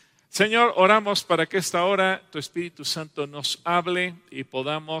Señor, oramos para que esta hora tu Espíritu Santo nos hable y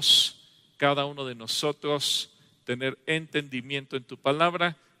podamos cada uno de nosotros tener entendimiento en tu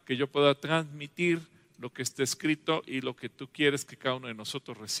palabra, que yo pueda transmitir lo que está escrito y lo que tú quieres que cada uno de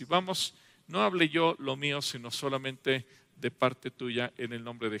nosotros recibamos. No hable yo lo mío, sino solamente de parte tuya, en el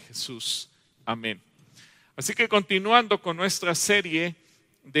nombre de Jesús. Amén. Así que continuando con nuestra serie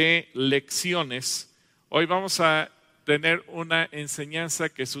de lecciones, hoy vamos a tener una enseñanza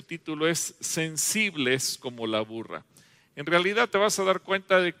que su título es Sensibles como la burra. En realidad te vas a dar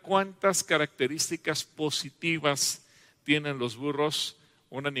cuenta de cuántas características positivas tienen los burros,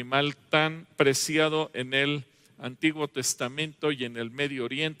 un animal tan preciado en el Antiguo Testamento y en el Medio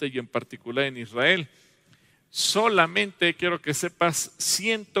Oriente y en particular en Israel. Solamente quiero que sepas,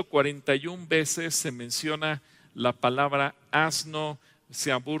 141 veces se menciona la palabra asno,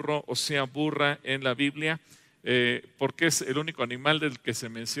 sea burro o sea burra en la Biblia, porque es el único animal del que se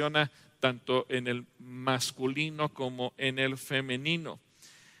menciona tanto en el masculino como en el femenino.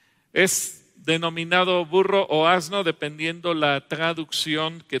 Es denominado burro o asno dependiendo la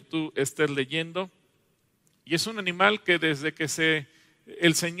traducción que tú estés leyendo, y es un animal que desde que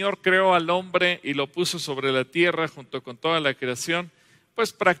el Señor creó al hombre y lo puso sobre la tierra junto con toda la creación,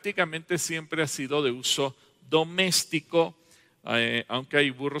 pues prácticamente siempre ha sido de uso doméstico, aunque hay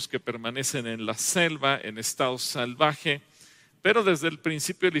burros que permanecen en la selva, en estado salvaje, pero desde el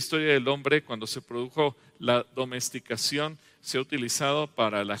principio de la historia del hombre, cuando se produjo la domesticación, se ha utilizado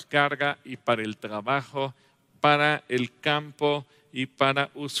para la carga y para el trabajo, para el campo y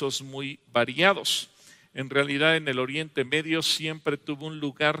para usos muy variados. En realidad en el Oriente Medio siempre tuvo un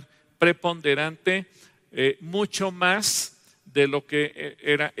lugar preponderante, mucho más de lo que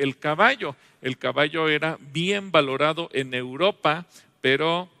era el caballo. El caballo era bien valorado en Europa,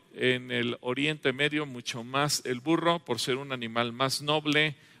 pero en el Oriente Medio mucho más el burro, por ser un animal más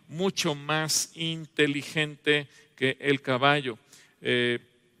noble, mucho más inteligente que el caballo,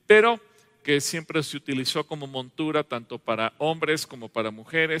 pero que siempre se utilizó como montura tanto para hombres como para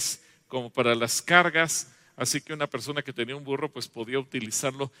mujeres, como para las cargas. Así que una persona que tenía un burro pues podía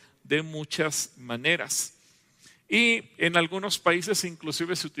utilizarlo de muchas maneras. Y en algunos países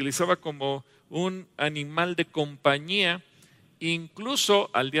inclusive se utilizaba como un animal de compañía. Incluso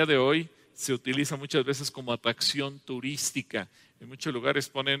al día de hoy se utiliza muchas veces como atracción turística. En muchos lugares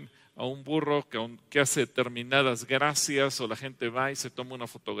ponen a un burro que hace determinadas gracias, o la gente va y se toma una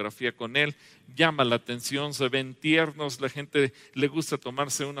fotografía con él, llama la atención, se ven tiernos, la gente le gusta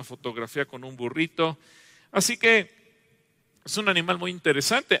tomarse una fotografía con un burrito. Así que es un animal muy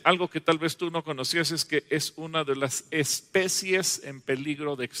interesante. Algo que tal vez tú no conocías es que es una de las especies en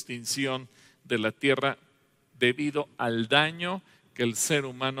peligro de extinción de la tierra debido al daño que el ser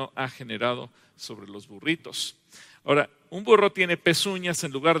humano ha generado sobre los burritos. Ahora, un burro tiene pezuñas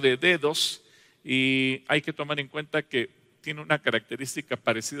en lugar de dedos, y hay que tomar en cuenta que tiene una característica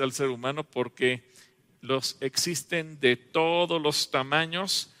parecida al ser humano porque existen de todos los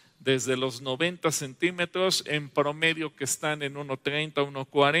tamaños, desde los 90 centímetros en promedio que están en 1,30,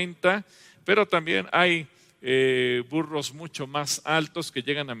 1,40, pero también hay burros mucho más altos que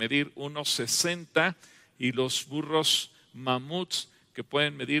llegan a medir 1,60, y los burros mamuts que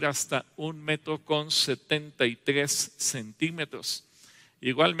pueden medir hasta 1,73 m.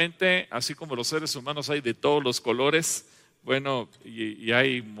 Igualmente, así como los seres humanos hay de todos los colores, bueno, y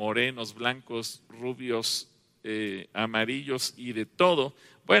hay morenos, blancos, rubios, amarillos y de todo.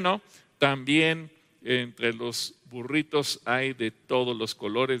 Bueno, también entre los burritos hay de todos los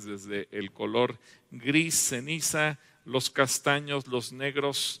colores, desde el color gris, ceniza, los castaños, los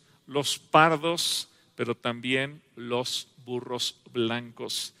negros, los pardos, pero también los burros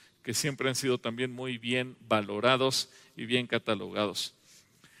blancos, que siempre han sido también muy bien valorados y bien catalogados.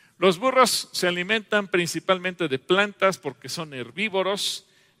 Los burros se alimentan principalmente de plantas porque son herbívoros.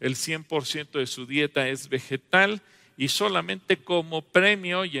 El 100% de su dieta es vegetal, y solamente como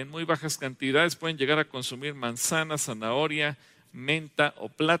premio y en muy bajas cantidades pueden llegar a consumir manzana, zanahoria, menta o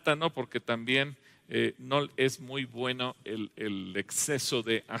plátano, porque también no es muy bueno el exceso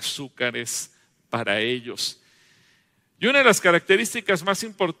de azúcares para ellos. Y una de las características más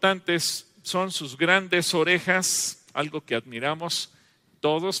importantes son sus grandes orejas, algo que admiramos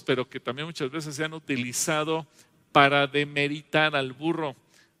todos, pero que también muchas veces se han utilizado para demeritar al burro.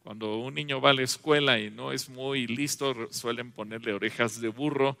 Cuando un niño va a la escuela y no es muy listo, suelen ponerle orejas de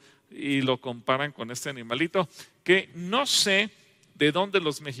burro y lo comparan con este animalito, que no sé de dónde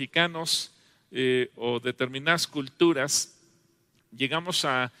los mexicanos o determinadas culturas llegamos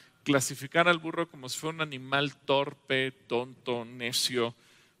a clasificar al burro como si fuera un animal torpe, tonto, necio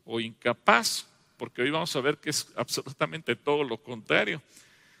o incapaz, porque hoy vamos a ver que es absolutamente todo lo contrario.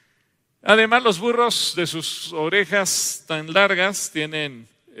 Además, los burros de sus orejas tan largas tienen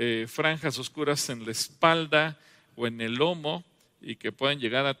franjas oscuras en la espalda o en el lomo y que pueden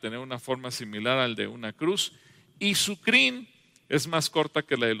llegar a tener una forma similar al de una cruz. Y su crin es más corta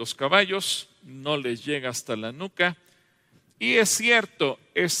que la de los caballos, no les llega hasta la nuca. Y es cierto,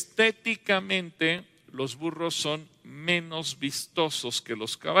 estéticamente los burros son menos vistosos que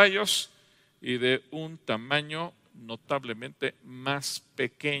los caballos y de un tamaño notablemente más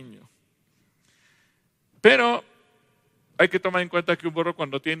pequeño. Pero hay que tomar en cuenta que un burro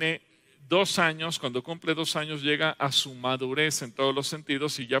cuando tiene 2 años, cuando cumple 2 años, llega a su madurez en todos los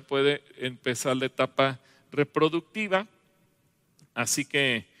sentidos y ya puede empezar la etapa reproductiva. Así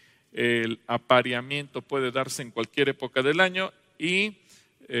que el apareamiento puede darse en cualquier época del año y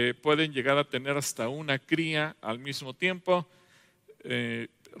pueden llegar a tener hasta una cría al mismo tiempo.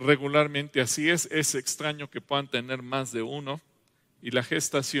 Regularmente así es extraño que puedan tener más de uno y la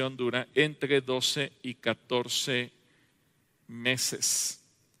gestación dura entre 12 y 14 meses.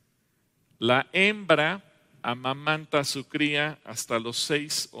 La hembra amamanta a su cría hasta los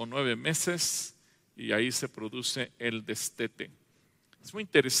 6 o 9 meses y ahí se produce el destete. Es muy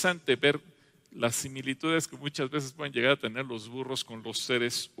interesante ver las similitudes que muchas veces pueden llegar a tener los burros con los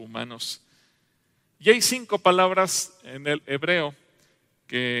seres humanos. Y hay 5 palabras en el hebreo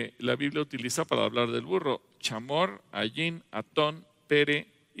que la Biblia utiliza para hablar del burro: chamor, ayin, atón, pere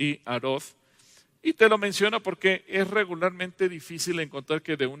y aroz. Y te lo menciono porque es regularmente difícil encontrar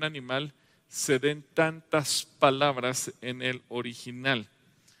que de un animal se den tantas palabras en el original.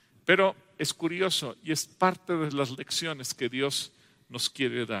 Pero es curioso y es parte de las lecciones que Dios nos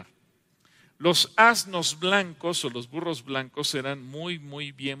quiere dar. Los asnos blancos o los burros blancos eran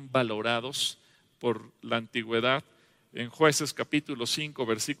muy bien valorados por la antigüedad. En Jueces capítulo 5,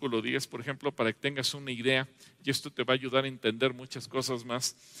 versículo 10, por ejemplo, para que tengas una idea, y esto te va a ayudar a entender muchas cosas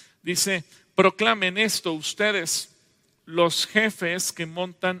más. Dice: proclamen esto ustedes, los jefes que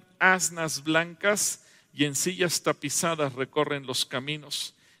montan asnas blancas y en sillas tapizadas recorren los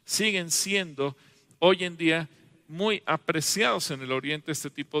caminos. Siguen siendo hoy en día muy apreciados en el oriente este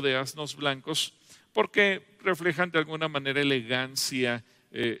tipo de asnos blancos porque reflejan de alguna manera elegancia,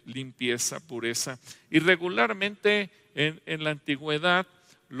 limpieza, pureza. Y regularmente en la antigüedad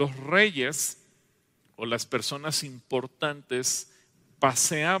los reyes o las personas importantes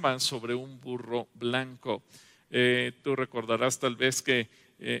paseaban sobre un burro blanco. Tú recordarás tal vez que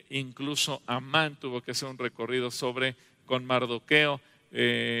incluso Amán tuvo que hacer un recorrido con Mardoqueo,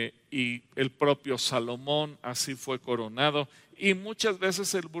 y el propio Salomón así fue coronado, y muchas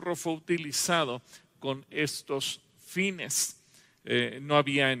veces el burro fue utilizado con estos fines. No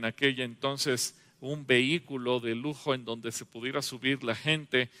había en aquella entonces un vehículo de lujo en donde se pudiera subir la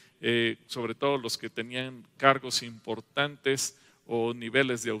gente, sobre todo los que tenían cargos importantes o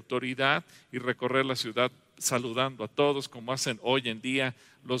niveles de autoridad, y recorrer la ciudad saludando a todos como hacen hoy en día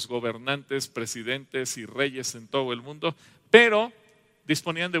los gobernantes, presidentes y reyes en todo el mundo. Pero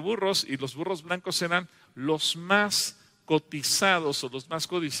disponían de burros y los burros blancos eran los más cotizados o los más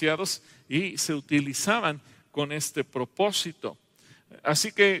codiciados y se utilizaban con este propósito.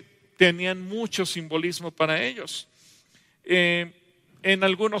 Así que tenían mucho simbolismo para ellos. En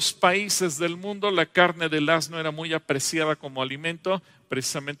algunos países del mundo la carne del asno era muy apreciada como alimento,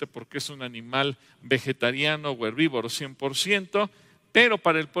 precisamente porque es un animal vegetariano o herbívoro 100%, pero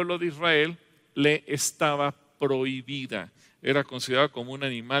para el pueblo de Israel le estaba prohibida. Era considerado como un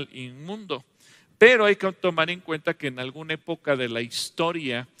animal inmundo. Pero hay que tomar en cuenta que en alguna época de la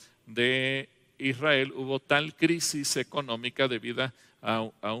historia de Israel hubo tal crisis económica debido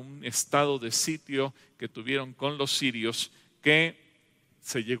a un estado de sitio que tuvieron con los sirios, que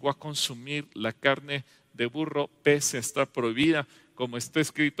se llegó a consumir la carne de burro pese a estar prohibida, como está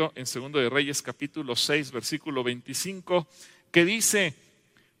escrito en 2 de Reyes capítulo 6 versículo 25, que dice: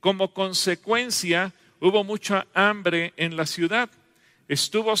 como consecuencia hubo mucha hambre en la ciudad,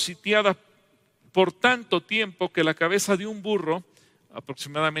 estuvo sitiada por tanto tiempo que la cabeza de un burro,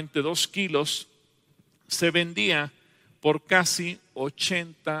 aproximadamente 2 kilos, se vendía por casi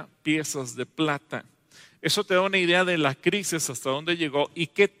 80 piezas de plata. Eso te da una idea de la crisis, hasta dónde llegó y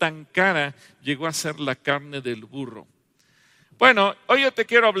qué tan cara llegó a ser la carne del burro. Bueno, hoy yo te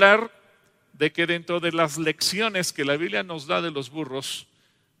quiero hablar de que dentro de las lecciones que la Biblia nos da de los burros,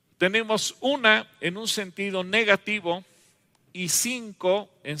 tenemos una en un sentido negativo y 5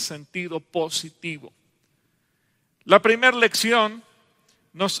 en sentido positivo. La primera lección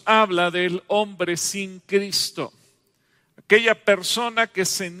nos habla del hombre sin Cristo. Aquella persona que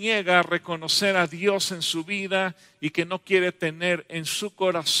se niega a reconocer a Dios en su vida y que no quiere tener en su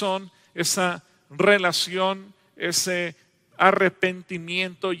corazón esa relación, ese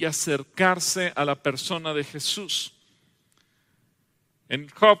arrepentimiento y acercarse a la persona de Jesús. En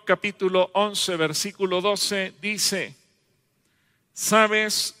Job capítulo 11, versículo 12 dice: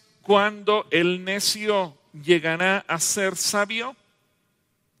 ¿sabes cuándo el necio llegará a ser sabio?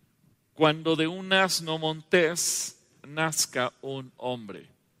 Cuando de un asno montés nazca un hombre.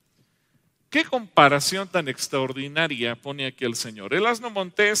 ¿Qué comparación tan extraordinaria pone aquí el Señor? El asno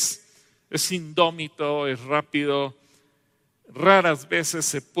montés es indómito, es rápido, raras veces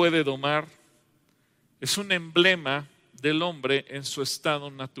se puede domar. Es un emblema del hombre en su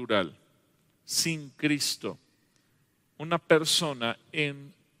estado natural, sin Cristo. Una persona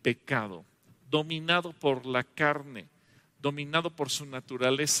en pecado, dominado por la carne, dominado por su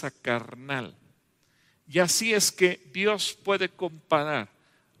naturaleza carnal. Y así es que Dios puede comparar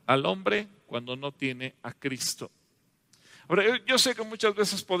al hombre cuando no tiene a Cristo. Ahora, yo sé que muchas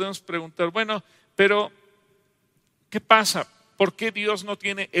veces podemos preguntar, bueno, pero ¿qué pasa? ¿Por qué Dios no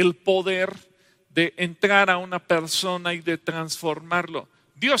tiene el poder de entrar a una persona y de transformarlo?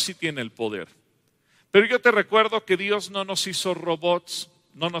 Dios sí tiene el poder. Pero yo te recuerdo que Dios no nos hizo robots,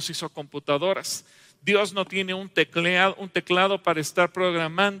 no nos hizo computadoras. Dios no tiene un teclado para estar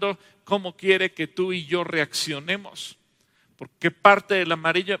programando cómo quiere que tú y yo reaccionemos. Porque parte de la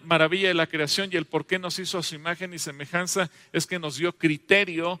maravilla de la creación y el por qué nos hizo a su imagen y semejanza es que nos dio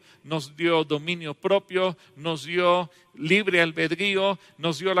criterio, nos dio dominio propio, nos dio libre albedrío,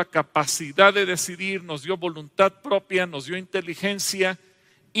 nos dio la capacidad de decidir, nos dio voluntad propia, nos dio inteligencia.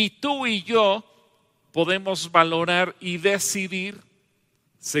 Y tú y yo podemos valorar y decidir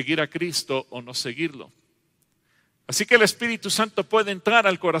seguir a Cristo o no seguirlo. Así que el Espíritu Santo puede entrar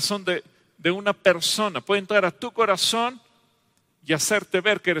al corazón de una persona, puede entrar a tu corazón y hacerte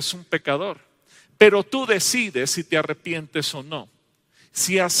ver que eres un pecador. Pero tú decides si te arrepientes o no,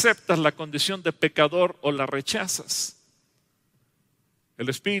 si aceptas la condición de pecador o la rechazas. El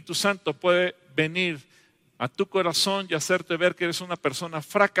Espíritu Santo puede venir a tu corazón y hacerte ver que eres una persona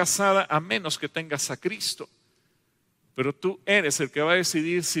fracasada a menos que tengas a Cristo. Pero tú eres el que va a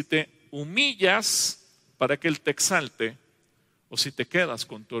decidir si te humillas para que Él te exalte o si te quedas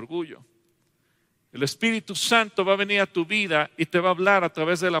con tu orgullo. El Espíritu Santo va a venir a tu vida y te va a hablar a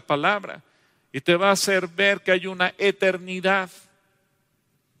través de la palabra y te va a hacer ver que hay una eternidad.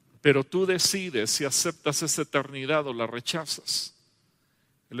 Pero tú decides si aceptas esa eternidad o la rechazas.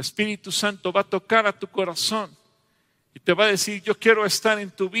 El Espíritu Santo va a tocar a tu corazón y te va a decir: yo quiero estar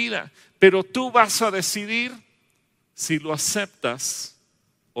en tu vida, pero tú vas a decidir si lo aceptas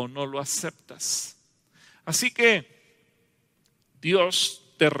o no lo aceptas. Así que Dios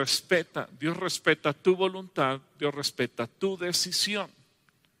te respeta, Dios respeta tu voluntad, Dios respeta tu decisión.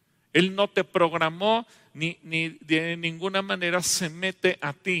 Él no te programó ni de ninguna manera se mete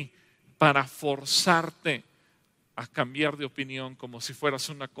a ti para forzarte a cambiar de opinión como si fueras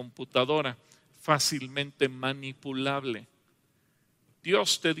una computadora fácilmente manipulable.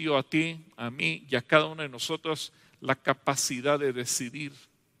 Dios te dio a ti, a mí y a cada uno de nosotros la capacidad de decidir.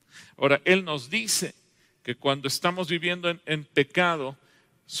 Ahora, Él nos dice que cuando estamos viviendo en pecado,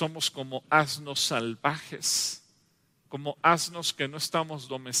 somos como asnos salvajes, como asnos que no estamos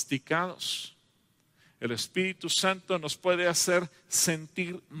domesticados. El Espíritu Santo nos puede hacer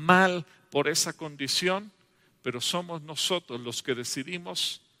sentir mal por esa condición, pero somos nosotros los que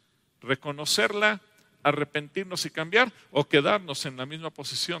decidimos reconocerla, arrepentirnos y cambiar, o quedarnos en la misma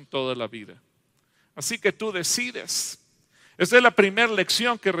posición toda la vida. Así que tú decides. Esta es la primera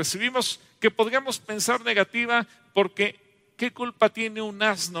lección que recibimos, que podríamos pensar negativa, porque ¿qué culpa tiene un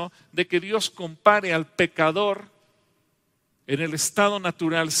asno de que Dios compare al pecador en el estado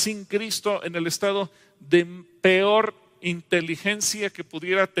natural, sin Cristo, en el estado de peor inteligencia que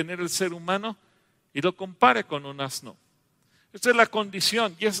pudiera tener el ser humano, y lo compare con un asno? Esta es la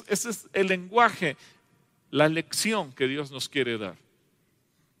condición y este es el lenguaje, la lección que Dios nos quiere dar.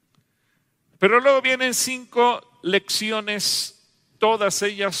 Pero luego vienen 5 lecciones, todas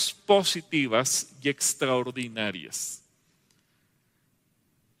ellas positivas y extraordinarias.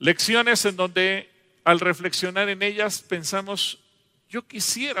 Lecciones en donde al reflexionar en ellas pensamos: yo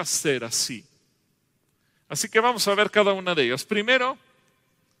quisiera ser así. Así que vamos a ver cada una de ellas. Primero,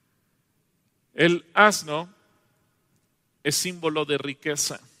 el asno es símbolo de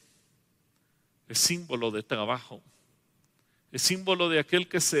riqueza, es símbolo de trabajo, es símbolo de aquel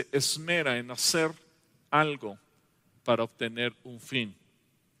que se esmera en hacer algo para obtener un fin.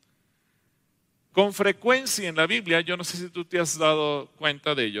 Con frecuencia en la Biblia, yo no sé si tú te has dado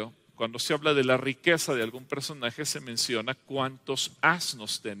cuenta de ello, cuando se habla de la riqueza de algún personaje se menciona cuántos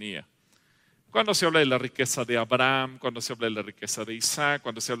asnos tenía. Cuando se habla de la riqueza de Abraham, cuando se habla de la riqueza de Isaac,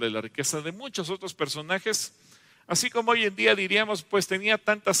 cuando se habla de la riqueza de muchos otros personajes, Así como hoy en día diríamos, pues tenía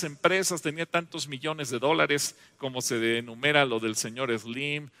tantas empresas, tenía tantos millones de dólares, como se enumera lo del señor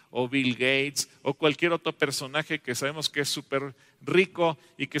Slim o Bill Gates o cualquier otro personaje que sabemos que es súper rico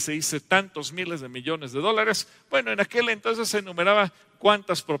y que se dice tantos miles de millones de dólares. Bueno, en aquel entonces se enumeraba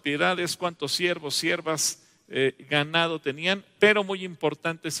cuántas propiedades, cuántos siervos, siervas, ganado tenían, pero muy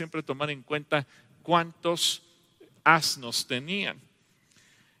importante siempre tomar en cuenta cuántos asnos tenían.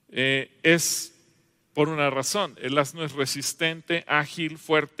 Es por una razón, el asno es resistente, ágil,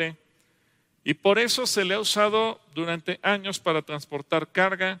 fuerte, y por eso se le ha usado durante años para transportar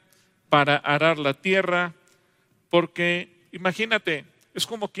carga, para arar la tierra, porque imagínate, es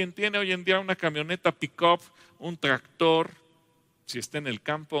como quien tiene hoy en día una camioneta pick-up, un tractor, si está en el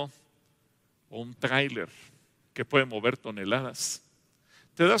campo, o un tráiler que puede mover toneladas.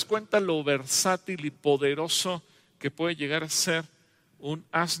 ¿Te das cuenta lo versátil y poderoso que puede llegar a ser un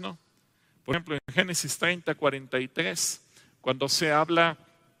asno? Por ejemplo, en Génesis 30:43, cuando se habla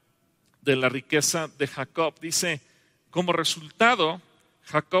de la riqueza de Jacob, dice, como resultado,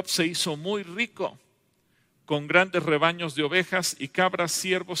 Jacob se hizo muy rico, con grandes rebaños de ovejas y cabras,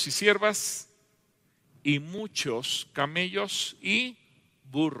 siervos y siervas, y muchos camellos y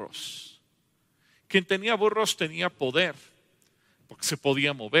burros. Quien tenía burros tenía poder, porque se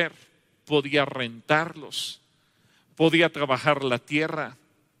podía mover, podía rentarlos, podía trabajar la tierra,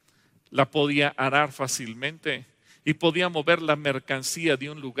 la podía arar fácilmente y podía mover la mercancía de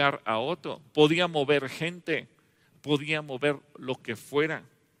un lugar a otro, podía mover gente, podía mover lo que fuera.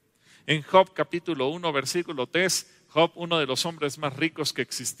 En Job capítulo 1, versículo 3, Job, uno de los hombres más ricos que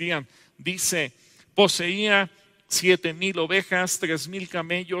existían, dice, poseía 7,000 ovejas, 3,000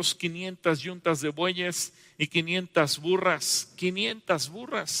 camellos, 500 yuntas de bueyes y 500 burras. 500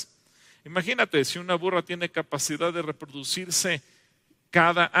 burras. Imagínate, si una burra tiene capacidad de reproducirse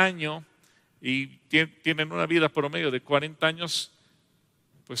cada año y tienen una vida promedio de 40 años,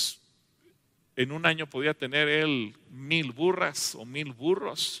 pues en un año podía tener él 1,000 burras o 1,000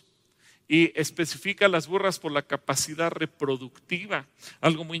 burros. Y especifica las burras por la capacidad reproductiva,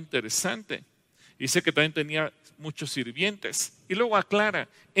 algo muy interesante. Dice que también tenía muchos sirvientes. Y luego aclara,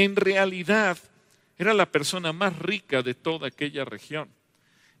 en realidad era la persona más rica de toda aquella región.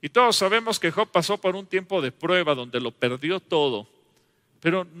 Y todos sabemos que Job pasó por un tiempo de prueba donde lo perdió todo,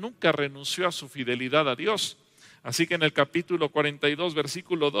 pero nunca renunció a su fidelidad a Dios. Así que en el capítulo 42,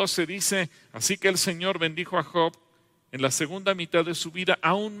 versículo 12 dice, así que el Señor bendijo a Job en la segunda mitad de su vida,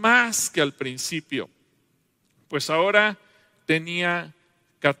 aún más que al principio, pues ahora tenía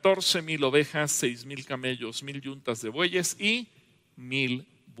 14,000 ovejas, 6,000 camellos, 1,000 yuntas de bueyes y 1,000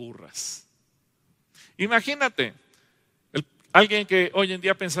 burras. Imagínate, alguien que hoy en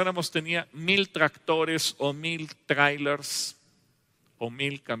día pensáramos tenía 1,000 tractores o 1,000 trailers o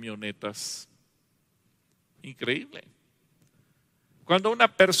 1,000 camionetas. Increíble. Cuando una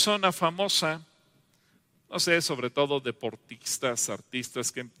persona famosa, no sé, sobre todo deportistas,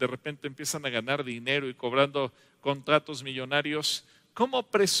 artistas que de repente empiezan a ganar dinero y cobrando contratos millonarios, ¿cómo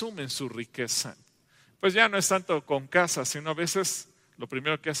presumen su riqueza? Pues ya no es tanto con casas, sino a veces lo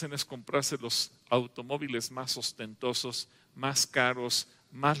primero que hacen es comprarse los automóviles más ostentosos, más caros,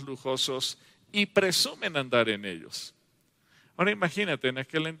 más lujosos y presumen andar en ellos. Ahora imagínate en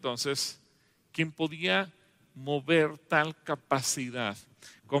aquel entonces quien podía mover tal capacidad,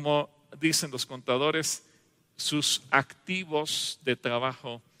 como dicen los contadores, sus activos de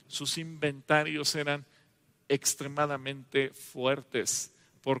trabajo, sus inventarios eran extremadamente fuertes.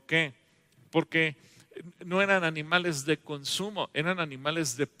 ¿Por qué? Porque no eran animales de consumo, eran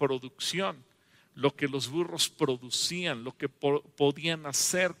animales de producción. Lo que los burros producían, lo que podían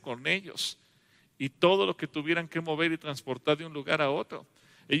hacer con ellos y todo lo que tuvieran que mover y transportar de un lugar a otro.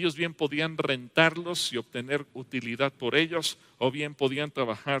 Ellos bien podían rentarlos y obtener utilidad por ellos, o bien podían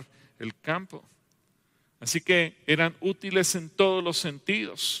trabajar el campo. Así que eran útiles en todos los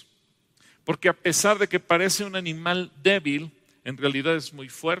sentidos, porque a pesar de que parece un animal débil, en realidad es muy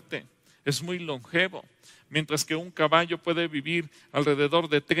fuerte, es muy longevo. Mientras que un caballo puede vivir alrededor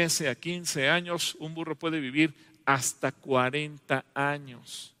de 13 a 15 años, un burro puede vivir hasta 40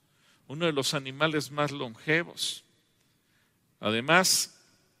 años. Uno de los animales más longevos. Además,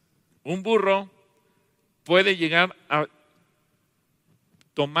 un burro puede llegar a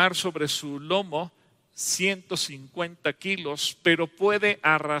tomar sobre su lomo 150 kilos, pero puede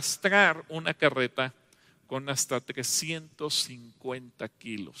arrastrar una carreta con hasta 350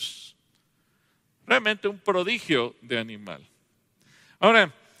 kilos. Realmente un prodigio de animal.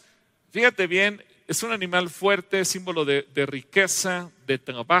 Ahora, fíjate bien, es un animal fuerte, símbolo de riqueza, de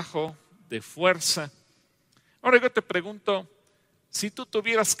trabajo, de fuerza. Ahora yo te pregunto, si tú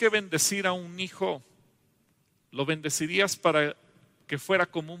tuvieras que bendecir a un hijo, ¿Lo bendecirías para que fuera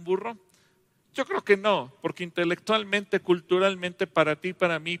como un burro? Yo creo que no, porque intelectualmente, culturalmente, para ti y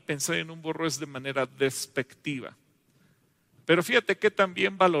para mí, pensar en un burro es de manera despectiva. Pero fíjate que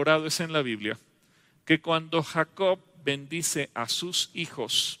también valorado es en la Biblia, que cuando Jacob bendice a sus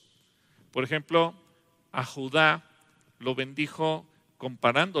hijos, por ejemplo, a Judá lo bendijo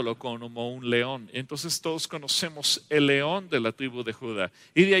comparándolo como un león. Entonces todos conocemos el león de la tribu de Judá.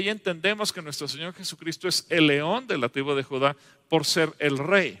 Y de ahí entendemos que nuestro Señor Jesucristo es el león de la tribu de Judá por ser el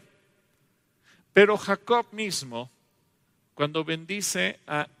rey. Pero Jacob mismo, cuando bendice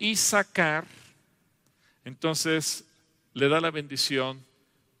a Isaacar, entonces le da la bendición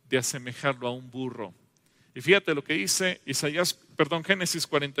de asemejarlo a un burro. Y fíjate lo que dice Génesis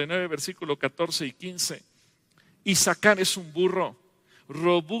 49, versículo 14 y 15. Isaacar es un burro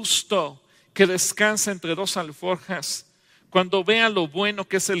robusto que descansa entre dos alforjas. Cuando vea lo bueno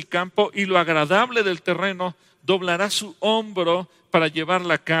que es el campo y lo agradable del terreno, doblará su hombro para llevar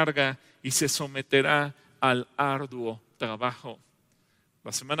la carga y se someterá al arduo trabajo.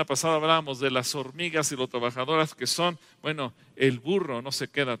 La semana pasada hablábamos de las hormigas y lo trabajadoras que son. Bueno, el burro no se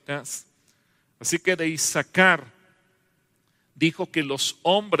queda atrás. Así que de Isaacar dijo que los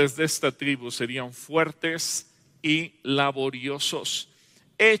hombres de esta tribu serían fuertes y laboriosos,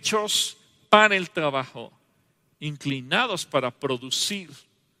 hechos para el trabajo, inclinados para producir,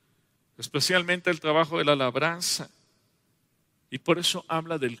 especialmente el trabajo de la labranza. Y por eso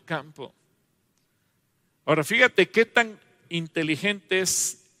habla del campo. Ahora fíjate qué tan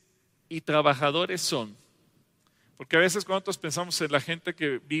inteligentes y trabajadores son. Porque a veces cuando nosotros pensamos en la gente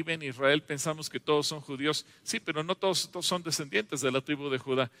que vive en Israel, pensamos que todos son judíos. Sí, pero no todos son descendientes de la tribu de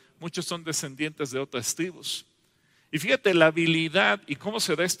Judá. Muchos son descendientes de otras tribus. Y fíjate la habilidad y cómo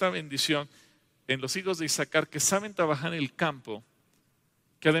se da esta bendición en los hijos de Isaacar, que saben trabajar en el campo,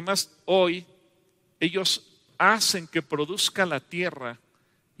 que además hoy ellos hacen que produzca la tierra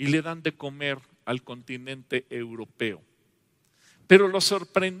y le dan de comer al continente europeo. Pero lo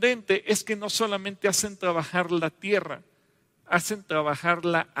sorprendente es que no solamente hacen trabajar la tierra, hacen trabajar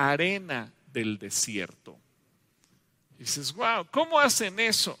la arena del desierto. Y dices, wow, ¿cómo hacen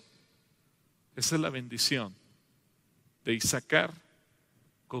eso? Esa es la bendición de Isaacar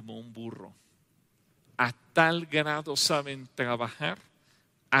como un burro. A tal grado saben trabajar,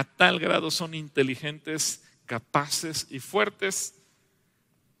 a tal grado son inteligentes, capaces y fuertes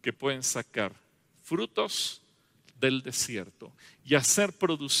que pueden sacar frutos del desierto y hacer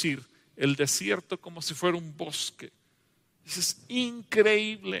producir el desierto como si fuera un bosque. Eso es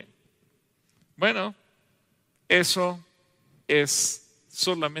increíble. Bueno, eso es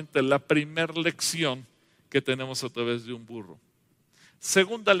solamente la primera lección que tenemos a través de un burro.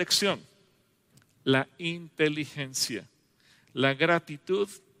 Segunda lección, la inteligencia, la gratitud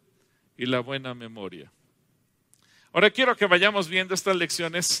y la buena memoria. Ahora quiero que vayamos viendo estas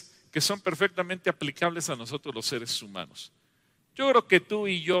lecciones que son perfectamente aplicables a nosotros los seres humanos. Yo creo que tú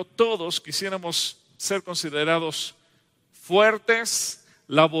y yo, todos quisiéramos ser considerados fuertes,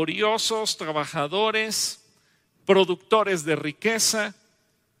 laboriosos, trabajadores, productores de riqueza,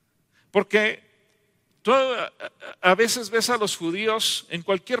 porque tú a veces ves a los judíos en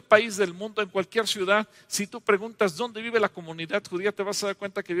cualquier país del mundo, en cualquier ciudad. Si tú preguntas dónde vive la comunidad judía, te vas a dar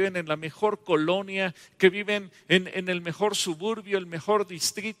cuenta que viven en la mejor colonia, que viven en el mejor suburbio, el mejor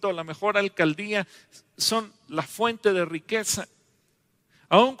distrito, la mejor alcaldía. Son la fuente de riqueza.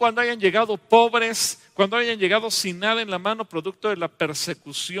 Aun cuando hayan llegado pobres, cuando hayan llegado sin nada en la mano, producto de la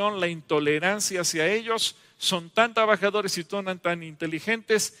persecución, la intolerancia hacia ellos, son tan trabajadores y tan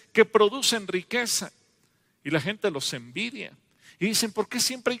inteligentes que producen riqueza. Y la gente los envidia. Y dicen, ¿por qué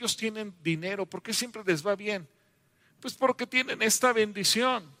siempre ellos tienen dinero? ¿Por qué siempre les va bien? Pues porque tienen esta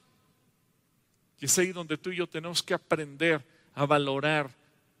bendición. Y es ahí donde tú y yo tenemos que aprender a valorar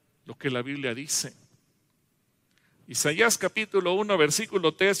lo que la Biblia dice. Isaías capítulo 1,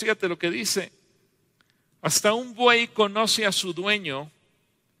 versículo 3, fíjate lo que dice. Hasta un buey conoce a su dueño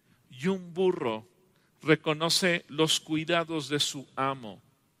y un burro reconoce los cuidados de su amo.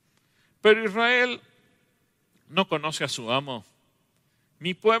 Pero Israel no conoce a su amo.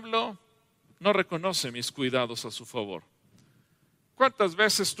 Mi pueblo no reconoce mis cuidados a su favor. ¿Cuántas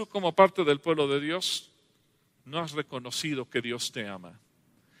veces tú como parte del pueblo de Dios no has reconocido que Dios te ama?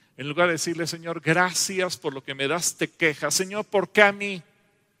 En lugar de decirle, Señor, gracias por lo que me das, te quejas. Señor, ¿por qué a mí?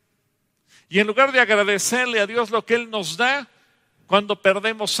 Y en lugar de agradecerle a Dios lo que Él nos da, cuando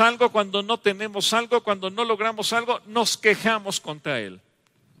perdemos algo, cuando no tenemos algo, cuando no logramos algo, nos quejamos contra Él.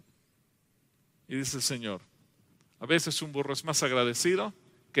 Y dice el Señor, a veces un burro es más agradecido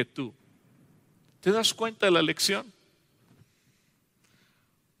que tú. ¿Te das cuenta de la lección?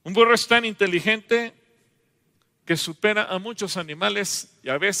 Un burro es tan inteligente que supera a muchos animales y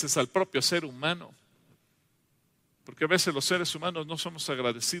a veces al propio ser humano. Porque a veces los seres humanos no somos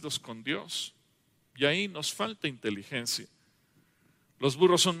agradecidos con Dios y ahí nos falta inteligencia. Los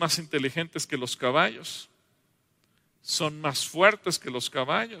burros son más inteligentes que los caballos, son más fuertes que los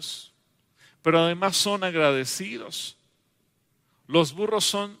caballos, pero además son agradecidos. Los burros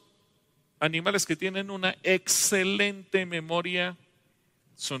son animales que tienen una excelente memoria,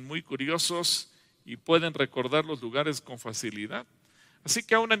 son muy curiosos y pueden recordar los lugares con facilidad. Así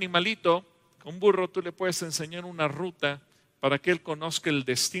que a un animalito, a un burro, tú le puedes enseñar una ruta para que él conozca el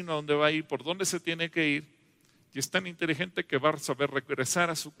destino a donde va a ir, por dónde se tiene que ir, y es tan inteligente que va a saber regresar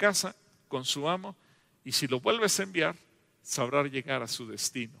a su casa con su amo, y si lo vuelves a enviar, sabrá llegar a su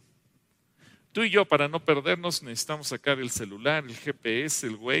destino. Tú y yo, para no perdernos, necesitamos sacar el celular, el GPS,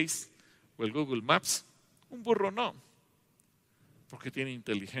 el Waze o el Google Maps. Un burro no, porque tiene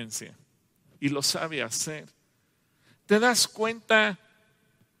inteligencia y lo sabe hacer. ¿Te das cuenta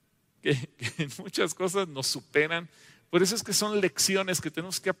que en muchas cosas nos superan? Por eso es que son lecciones que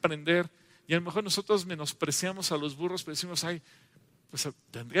tenemos que aprender, y a lo mejor nosotros menospreciamos a los burros, pero decimos, ay, pues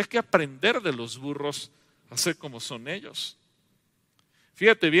tendría que aprender de los burros a ser como son ellos.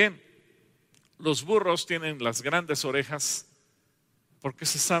 Fíjate bien, los burros tienen las grandes orejas porque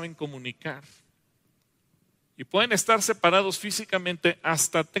se saben comunicar y pueden estar separados físicamente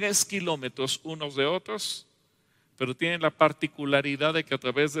hasta 3 kilómetros unos de otros, pero tienen la particularidad de que a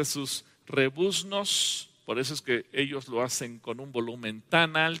través de sus rebuznos, por eso es que ellos lo hacen con un volumen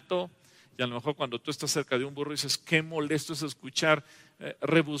tan alto, y a lo mejor cuando tú estás cerca de un burro dices, qué molesto es escuchar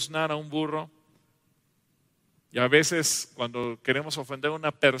rebuznar a un burro. Y a veces cuando queremos ofender a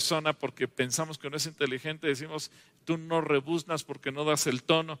una persona porque pensamos que no es inteligente, decimos, tú no rebuznas porque no das el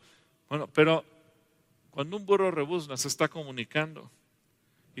tono. Bueno, pero cuando un burro rebuzna se está comunicando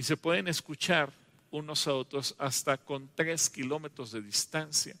y se pueden escuchar unos a otros hasta con 3 kilómetros de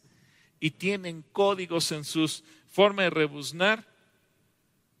distancia. Y tienen códigos en sus formas de rebuznar,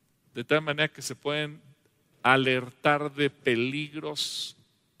 de tal manera que se pueden alertar de peligros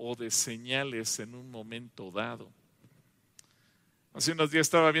o de señales en un momento dado. Hace unos días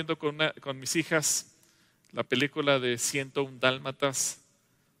estaba viendo con mis hijas la película de 101 Dálmatas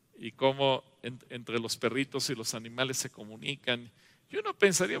y cómo entre los perritos y los animales se comunican. Y uno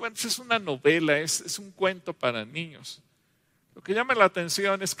pensaría, bueno, pues es una novela, es un cuento para niños. Lo que llama la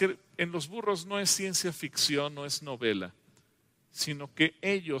atención es que en los burros no es ciencia ficción, no es novela, sino que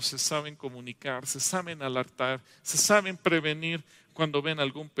ellos se saben comunicar, se saben alertar, se saben prevenir cuando ven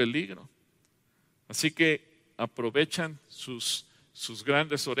algún peligro. Así que aprovechan sus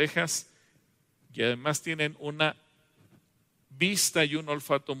grandes orejas y además tienen una vista y un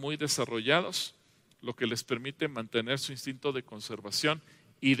olfato muy desarrollados, lo que les permite mantener su instinto de conservación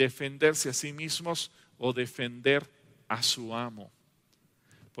y defenderse a sí mismos o defender a su amo.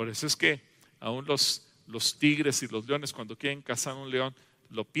 Por eso es que aún los tigres y los leones, cuando quieren cazar un león,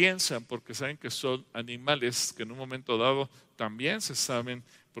 lo piensan porque saben que son animales que en un momento dado también se saben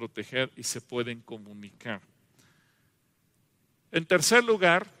proteger y se pueden comunicar. En tercer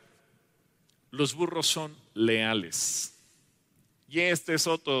lugar, los burros son leales. Y este es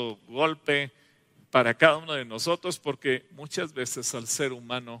otro golpe para cada uno de nosotros, porque muchas veces al ser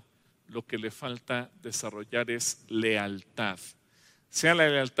humano lo que le falta desarrollar es lealtad. Sea la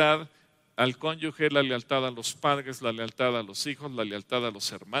lealtad al cónyuge, la lealtad a los padres, la lealtad a los hijos, la lealtad a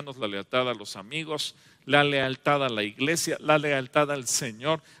los hermanos, la lealtad a los amigos, la lealtad a la iglesia, la lealtad al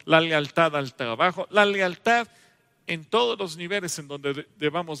Señor, la lealtad al trabajo, la lealtad en todos los niveles en donde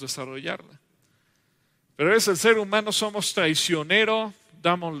debamos desarrollarla. Pero es el ser humano, somos traicioneros,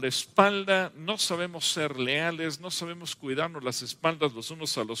 damos la espalda, no sabemos ser leales, no sabemos cuidarnos las espaldas los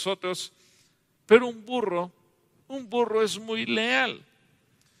unos a los otros, pero un burro es muy leal.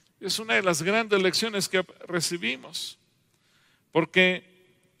 Es una de las grandes lecciones que recibimos, porque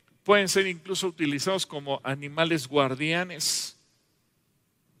pueden ser incluso utilizados como animales guardianes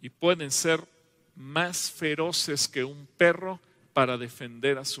y pueden ser más feroces que un perro para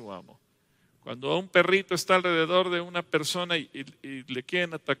defender a su amo. Cuando un perrito está alrededor de una persona y le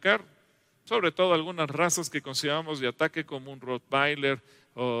quieren atacar, sobre todo algunas razas que consideramos de ataque como un Rottweiler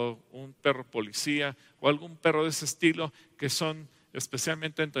o un perro policía o algún perro de ese estilo que son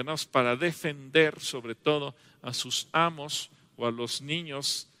especialmente entrenados para defender sobre todo a sus amos o a los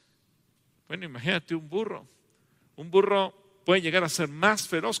niños. Bueno, imagínate un burro. Un burro puede llegar a ser más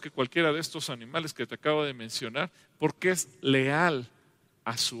feroz que cualquiera de estos animales que te acabo de mencionar porque es leal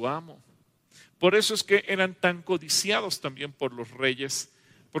a su amo. Por eso es que eran tan codiciados también por los reyes,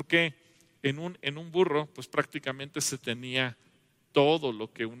 porque en un burro pues prácticamente se tenía todo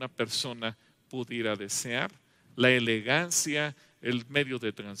lo que una persona pudiera desear. la elegancia, el medio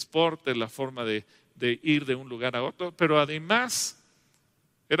de transporte, la forma de ir de un lugar a otro, pero además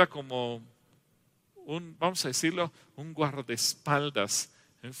era como vamos a decirlo, un guardaespaldas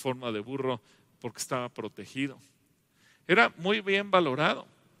en forma de burro porque estaba protegido. Era muy bien valorado.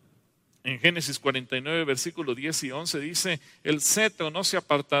 En Génesis 49, versículos 10 y 11 dice, el cetro no se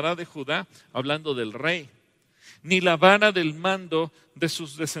apartará de Judá, hablando del rey, ni la vara del mando de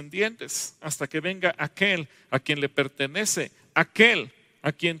sus descendientes, hasta que venga aquel a quien le pertenece, aquel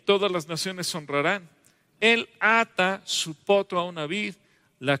a quien todas las naciones honrarán. Él ata su potro a una vid,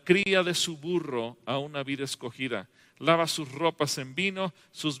 la cría de su burro a una vid escogida. Lava sus ropas en vino,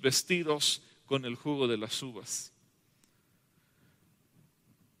 sus vestidos con el jugo de las uvas.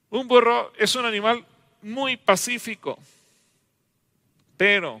 Un burro es un animal muy pacífico,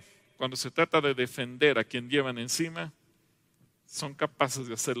 pero cuando se trata de defender a quien llevan encima, son capaces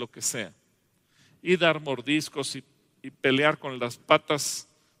de hacer lo que sea y dar mordiscos y pelear con las patas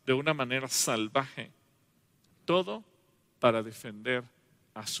de una manera salvaje. Todo para defender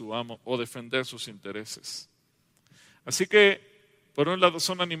a su amo o defender sus intereses. Así que, por un lado,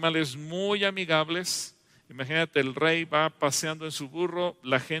 son animales muy amigables. Imagínate, el rey va paseando en su burro,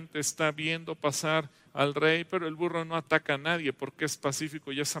 la gente está viendo pasar al rey, pero el burro no ataca a nadie porque es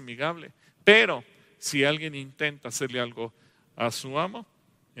pacífico y es amigable. Pero si alguien intenta hacerle algo a su amo,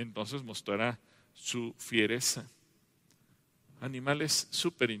 entonces mostrará su fiereza. Animales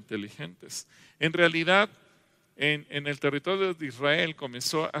súper inteligentes. En realidad, en el territorio de Israel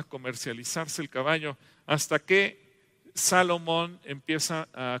comenzó a comercializarse el caballo hasta que Salomón empieza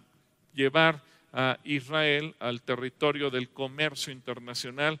a llevar a Israel al territorio del comercio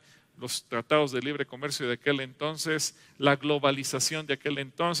internacional, los tratados de libre comercio de aquel entonces, la globalización de aquel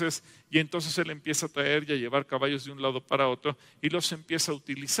entonces, y entonces él empieza a traer y a llevar caballos de un lado para otro y los empieza a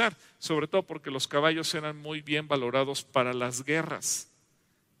utilizar, sobre todo porque los caballos eran muy bien valorados para las guerras.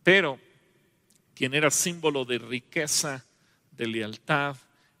 Pero quien era símbolo de riqueza, de lealtad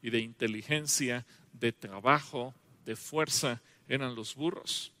y de inteligencia, de trabajo, de fuerza, eran los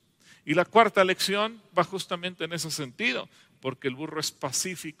burros. Y la cuarta lección va justamente en ese sentido, porque el burro es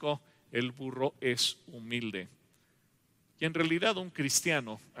pacífico, el burro es humilde. Y en realidad un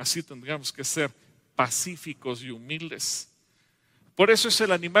cristiano, así tendríamos que ser, pacíficos y humildes. Por eso es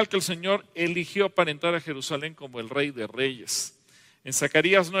el animal que el Señor eligió para entrar a Jerusalén como el Rey de Reyes. En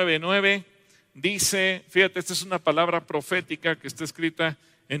Zacarías 9:9 dice, fíjate, esta es una palabra profética que está escrita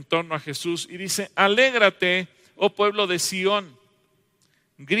en torno a Jesús, y dice, alégrate, oh pueblo de Sión,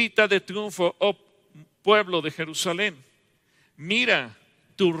 grita de triunfo, oh pueblo de Jerusalén. Mira,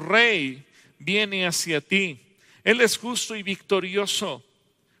 tu rey viene hacia ti. Él es justo y victorioso,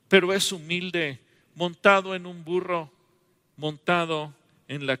 pero es humilde, montado en un burro, montado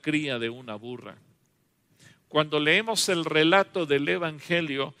en la cría de una burra. Cuando leemos el relato del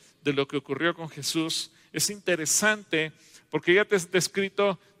Evangelio de lo que ocurrió con Jesús, es interesante porque ya te he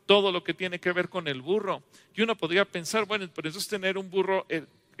descrito todo lo que tiene que ver con el burro. Y uno podría pensar, bueno, pero entonces tener un burro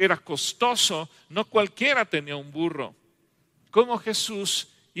era costoso, no cualquiera tenía un burro. ¿Cómo Jesús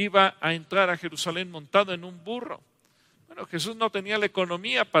iba a entrar a Jerusalén montado en un burro? Bueno, Jesús no tenía la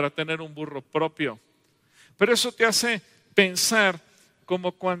economía para tener un burro propio. Pero eso te hace pensar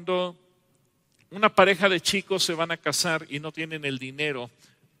como cuando una pareja de chicos se van a casar y no tienen el dinero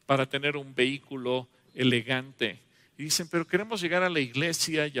para tener un vehículo elegante. Y dicen, pero queremos llegar a la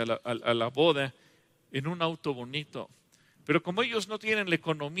iglesia y a la boda en un auto bonito. Pero como ellos no tienen la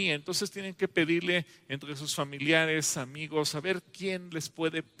economía, entonces tienen que pedirle entre sus familiares, amigos, a ver quién les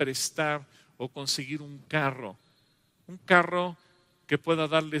puede prestar o conseguir un carro que pueda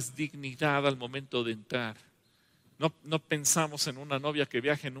darles dignidad al momento de entrar. No pensamos en una novia que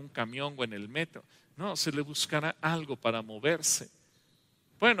viaje en un camión o en el metro. No, se le buscará algo para moverse.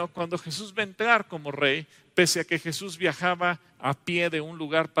 Bueno, cuando Jesús va a entrar como rey, pese a que Jesús viajaba a pie de un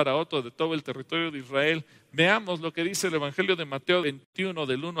lugar para otro de todo el territorio de Israel, veamos lo que dice el Evangelio de Mateo 21,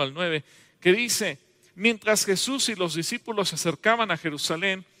 del 1 al 9, que dice, mientras Jesús y los discípulos se acercaban a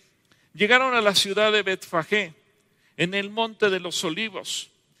Jerusalén, llegaron a la ciudad de Betfagé, en el monte de los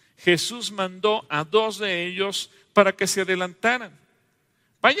olivos. Jesús mandó a 2 de ellos para que se adelantaran.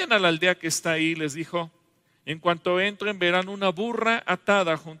 Vayan a la aldea que está ahí, les dijo. En cuanto entren, verán una burra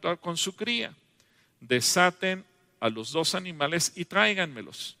atada junto con su cría. Desaten a los 2 animales y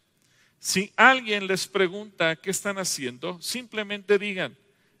tráiganmelos. Si alguien les pregunta qué están haciendo, simplemente digan,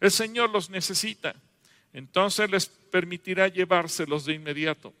 el Señor los necesita. Entonces les permitirá llevárselos de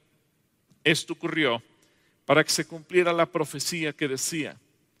inmediato. Esto ocurrió para que se cumpliera la profecía que decía,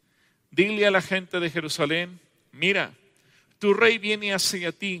 dile a la gente de Jerusalén, mira, tu rey viene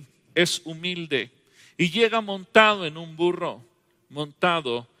hacia ti, es humilde y llega montado en un burro,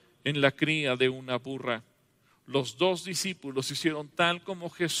 montado en la cría de una burra. Los 2 discípulos hicieron tal como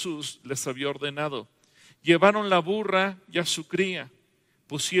Jesús les había ordenado. Llevaron la burra y a su cría,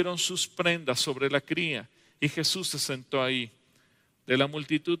 pusieron sus prendas sobre la cría y Jesús se sentó ahí. De la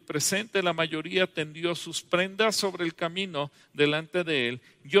multitud presente, la mayoría tendió sus prendas sobre el camino delante de él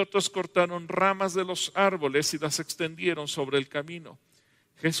y otros cortaron ramas de los árboles y las extendieron sobre el camino.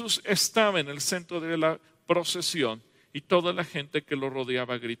 Jesús estaba en el centro de la procesión y toda la gente que lo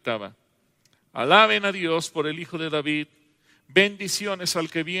rodeaba gritaba: alaben a Dios por el Hijo de David, bendiciones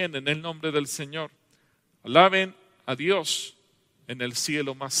al que viene en el nombre del Señor. Alaben a Dios en el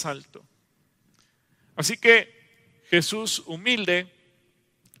cielo más alto. Así que Jesús, humilde,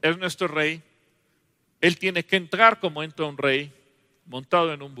 es nuestro rey. Él tiene que entrar como entra un rey,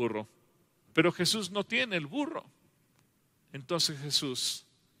 montado en un burro. Pero Jesús no tiene el burro. Entonces Jesús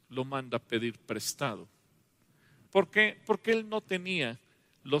lo manda a pedir prestado. ¿Por qué? Porque él no tenía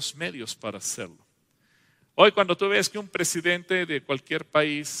los medios para hacerlo. Hoy cuando tú ves que un presidente de cualquier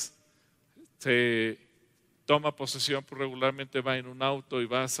país se toma posesión, pues regularmente va en un auto y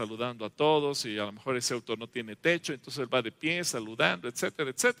va saludando a todos y a lo mejor ese auto no tiene techo, entonces él va de pie saludando, etcétera,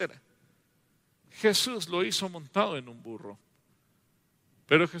 etcétera. Jesús lo hizo montado en un burro,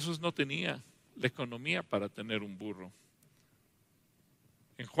 pero Jesús no tenía la economía para tener un burro.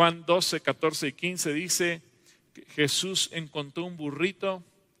 En Juan 12, 14 y 15 dice que Jesús encontró un burrito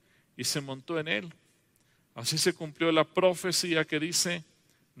y se montó en él. Así se cumplió la profecía que dice: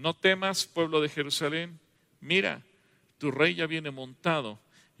 no temas, pueblo de Jerusalén, mira, tu rey ya viene montado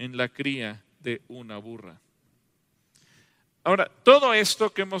en la cría de una burra. Ahora, todo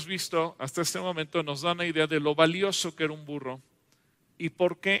esto que hemos visto hasta este momento nos da una idea de lo valioso que era un burro y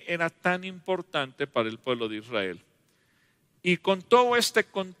por qué era tan importante para el pueblo de Israel. Y con todo este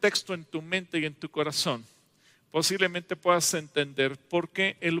contexto en tu mente y en tu corazón, posiblemente puedas entender por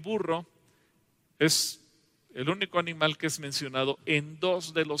qué el burro es el único animal que es mencionado en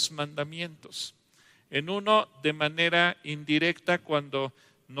 2 de los mandamientos. En uno de manera indirecta cuando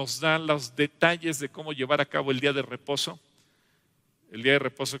nos dan los detalles de cómo llevar a cabo el día de reposo. El día de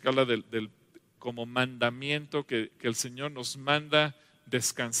reposo que habla como mandamiento que el Señor nos manda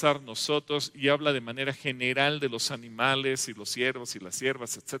descansar nosotros, y habla de manera general de los animales y los siervos y las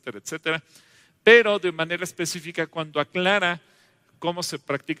siervas, etcétera, etcétera. Pero de manera específica cuando aclara cómo se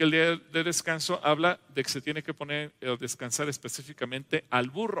practica el día de descanso, habla de que se tiene que poner a descansar específicamente al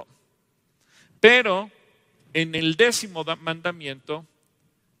burro. Pero en el 10º mandamiento,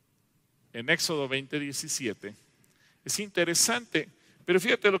 en Éxodo 20, 17, es interesante, pero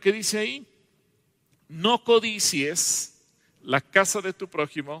fíjate lo que dice ahí: no codicies la casa de tu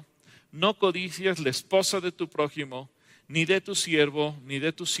prójimo, no codicies la esposa de tu prójimo, ni de tu siervo, ni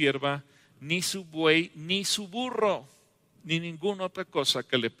de tu sierva, ni su buey, ni su burro, ni ninguna otra cosa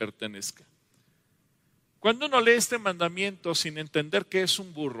que le pertenezca. Cuando uno lee este mandamiento sin entender qué es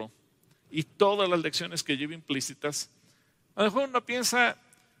un burro y todas las lecciones que lleva implícitas, a lo mejor uno piensa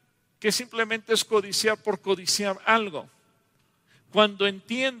que simplemente es codiciar por codiciar algo. Cuando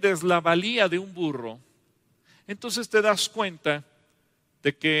entiendes la valía de un burro, entonces te das cuenta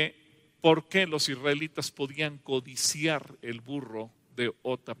de que por qué los israelitas podían codiciar el burro de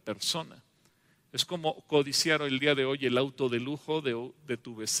otra persona. Es como codiciar el día de hoy el auto de lujo de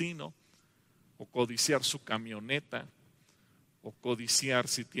tu vecino, o codiciar su camioneta, o codiciar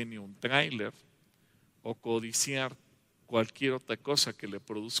si tiene un tráiler, o codiciar cualquier otra cosa que le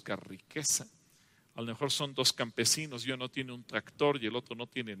produzca riqueza. A lo mejor son 2 campesinos y uno tiene un tractor y el otro no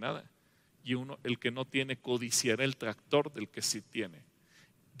tiene nada. Y el que no tiene codiciará el tractor del que sí tiene.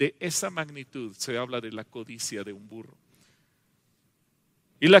 De esa magnitud se habla de la codicia de un burro.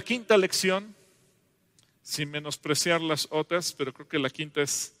 Y la 5ª lección, sin menospreciar las otras, pero creo que la 5ª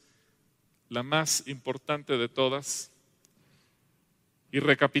es la más importante de todas. Y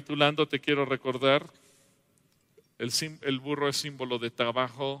recapitulando, te quiero recordar, el burro es símbolo de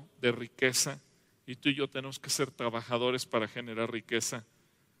trabajo, de riqueza, y tú y yo tenemos que ser trabajadores para generar riqueza.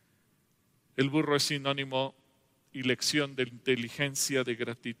 El burro es sinónimo y lección de inteligencia, de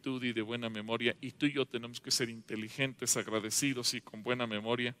gratitud y de buena memoria, y tú y yo tenemos que ser inteligentes, agradecidos y con buena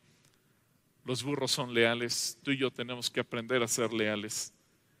memoria. Los burros son leales, tú y yo tenemos que aprender a ser leales.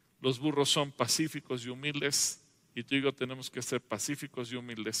 Los burros son pacíficos y humildes, y tú y yo tenemos que ser pacíficos y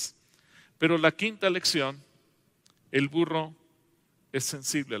humildes. Pero la 5ª lección, el burro es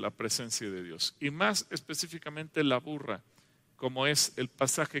sensible a la presencia de Dios, y más específicamente la burra, como es el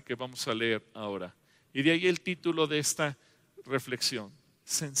pasaje que vamos a leer ahora. Y de ahí el título de esta reflexión: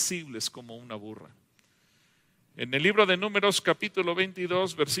 sensibles como una burra. En el libro de Números, capítulo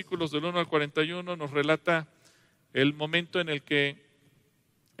 22, versículos del 1 al 41, nos relata el momento en el que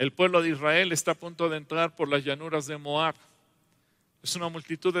el pueblo de Israel está a punto de entrar por las llanuras de Moab. Es una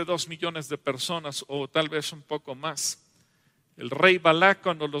multitud de 2 millones de personas o tal vez un poco más. El rey Balac,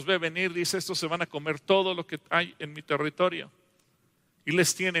 cuando los ve venir, dice: estos se van a comer todo lo que hay en mi territorio. Y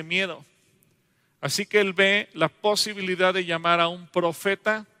les tiene miedo. Así que él ve la posibilidad de llamar a un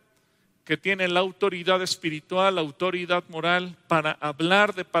profeta que tiene la autoridad espiritual, la autoridad moral para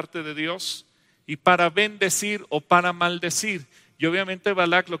hablar de parte de Dios y para bendecir o para maldecir. Y obviamente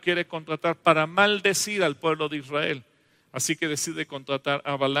Balac lo quiere contratar para maldecir al pueblo de Israel. Así que decide contratar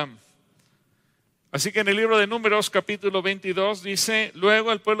a Balaam. Así que en el libro de Números, capítulo 22, dice: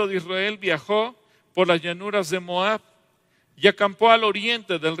 luego el pueblo de Israel viajó por las llanuras de Moab y acampó al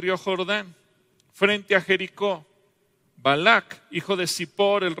oriente del río Jordán, frente a Jericó. Balac, hijo de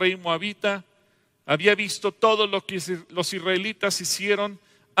Zippor, el rey moabita, había visto todo lo que los israelitas hicieron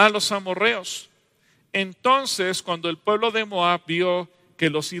a los amorreos. Entonces, cuando el pueblo de Moab vio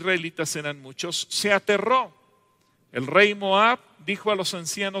que los israelitas eran muchos, se aterró. El rey Moab dijo a los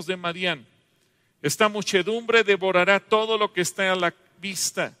ancianos de Madián: esta muchedumbre devorará todo lo que está a la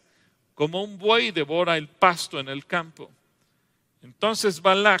vista, como un buey devora el pasto en el campo. Entonces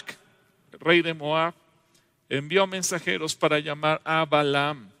Balac, rey de Moab, envió mensajeros para llamar a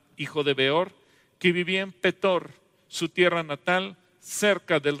Balaam, hijo de Beor, que vivía en Petor, su tierra natal,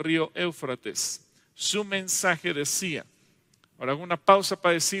 cerca del río Éufrates. Su mensaje decía, ahora hago una pausa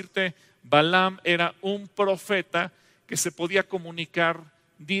para decirte, Balaam era un profeta que se podía comunicar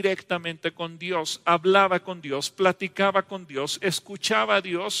directamente con Dios, hablaba con Dios, platicaba con Dios, escuchaba a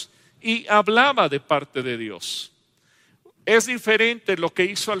Dios y hablaba de parte de Dios. Es diferente lo que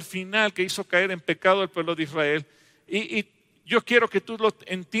hizo al final, que hizo caer en pecado el pueblo de Israel. Y yo quiero que tú lo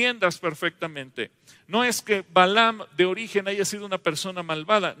entiendas perfectamente. No es que Balaam de origen haya sido una persona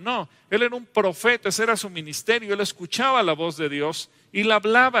malvada. No, él era un profeta, ese era su ministerio. Él escuchaba la voz de Dios y la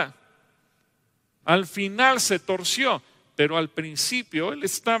hablaba. Al final se torció, pero al principio él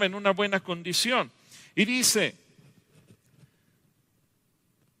estaba en una buena condición. Y dice: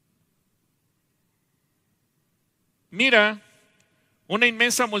 mira, una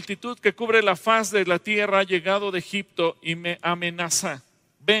inmensa multitud que cubre la faz de la tierra ha llegado de Egipto y me amenaza.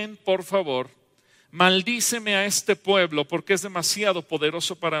 Ven, por favor, maldíceme a este pueblo porque es demasiado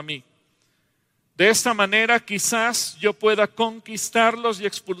poderoso para mí. De esta manera quizás yo pueda conquistarlos y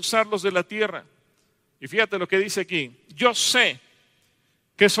expulsarlos de la tierra. Y fíjate lo que dice aquí: yo sé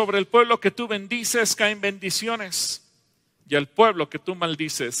que sobre el pueblo que tú bendices caen bendiciones y al pueblo que tú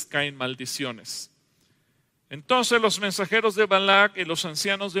maldices caen maldiciones. Entonces los mensajeros de Balac y los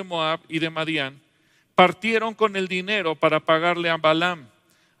ancianos de Moab y de Madián partieron con el dinero para pagarle a Balaam,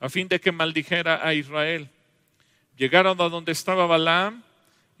 a fin de que maldijera a Israel. Llegaron a donde estaba Balaam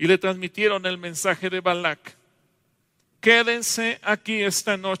y le transmitieron el mensaje de Balac. Quédense aquí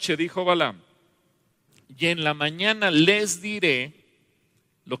esta noche, dijo Balaam, y en la mañana les diré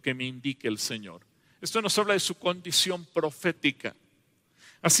lo que me indique el Señor. Esto nos habla de su condición profética.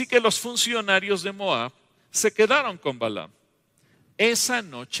 Así que los funcionarios de Moab se quedaron con Balaam. Esa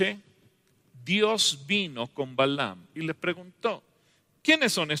noche Dios vino con Balaam y le preguntó: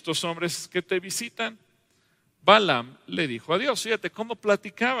 ¿quiénes son estos hombres que te visitan? Balaam le dijo a Dios. Fíjate cómo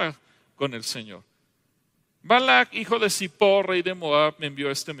platicaba con el Señor. Balac, hijo de Zippor, rey de Moab, me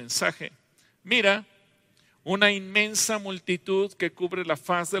envió este mensaje. Mira, una inmensa multitud que cubre la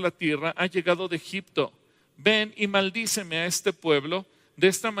faz de la tierra ha llegado de Egipto. Ven y maldíceme a este pueblo. De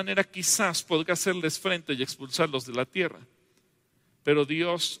esta manera quizás podrá hacerles frente y expulsarlos de la tierra. Pero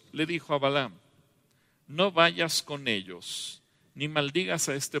Dios le dijo a Balaam: no vayas con ellos, ni maldigas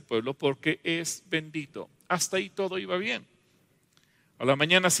a este pueblo, porque es bendito. Hasta ahí todo iba bien. A la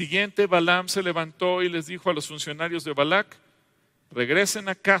mañana siguiente, Balaam se levantó y les dijo a los funcionarios de Balac: regresen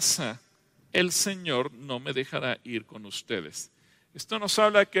a casa, el Señor no me dejará ir con ustedes. Esto nos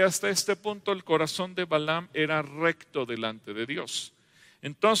habla que hasta este punto el corazón de Balaam era recto delante de Dios.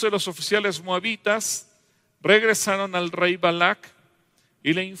 Entonces los oficiales moabitas regresaron al rey Balac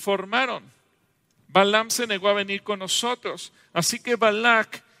y le informaron: Balaam se negó a venir con nosotros. Así que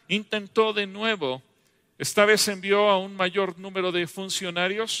Balac intentó de nuevo. Esta vez envió a un mayor número de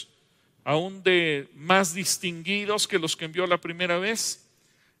funcionarios, aún de más distinguidos que los que envió la primera vez.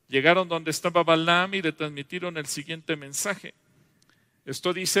 Llegaron donde estaba Balaam y le transmitieron el siguiente mensaje.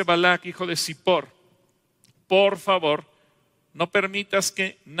 Esto dice Balac, hijo de Zippor: por favor, no permitas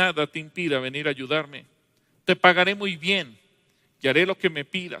que nada te impida venir a ayudarme. Te pagaré muy bien y haré lo que me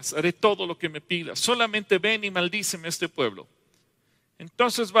pidas, haré todo lo que me pidas. Solamente ven y maldíceme a este pueblo.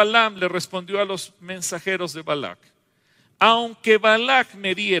 Entonces Balaam le respondió a los mensajeros de Balac: aunque Balac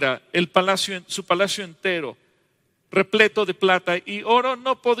me diera su palacio entero, repleto de plata y oro,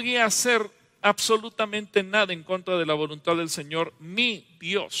 no podría hacer absolutamente nada en contra de la voluntad del Señor, mi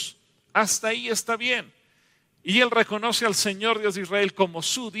Dios. Hasta ahí está bien. Y él reconoce al Señor Dios de Israel como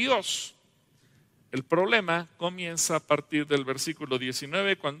su Dios. El problema comienza a partir del versículo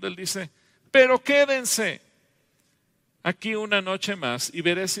 19, cuando él dice: pero quédense aquí una noche más y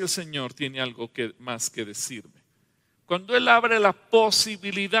veré si el Señor tiene algo más que decirme. Cuando él abre la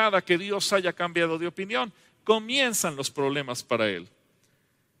posibilidad a que Dios haya cambiado de opinión, comienzan los problemas para él.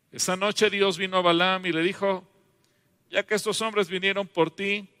 Esa noche Dios vino a Balaam y le dijo: ya que estos hombres vinieron por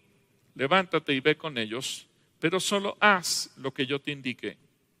ti, levántate y ve con ellos, pero solo haz lo que yo te indique.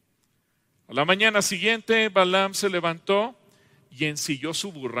 A la mañana siguiente Balaam se levantó y ensilló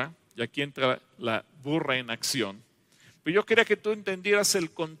su burra, y aquí entra la burra en acción. Pero yo quería que tú entendieras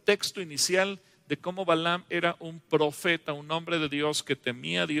el contexto inicial de cómo Balaam era un profeta, un hombre de Dios que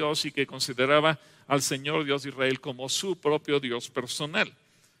temía a Dios y que consideraba al Señor Dios de Israel como su propio Dios personal.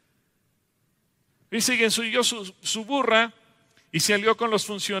 Y sigue, ensilló su burra y se alió con los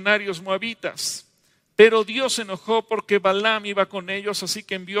funcionarios moabitas. Pero Dios se enojó porque Balaam iba con ellos, así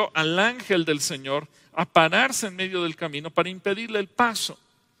que envió al ángel del Señor a pararse en medio del camino para impedirle el paso.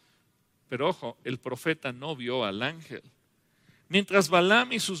 Pero ojo, el profeta no vio al ángel. Mientras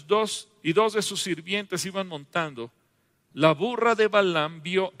Balaam y dos de sus sirvientes iban montando, la burra de Balaam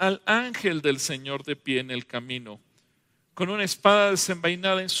vio al ángel del Señor de pie en el camino, con una espada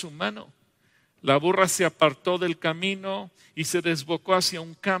desenvainada en su mano. La burra se apartó del camino y se desbocó hacia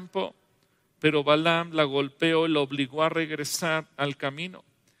un campo, pero Balaam la golpeó y la obligó a regresar al camino.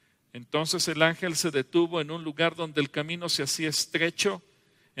 Entonces el ángel se detuvo en un lugar donde el camino se hacía estrecho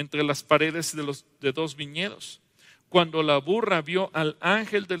entre las paredes de dos viñedos. Cuando la burra vio al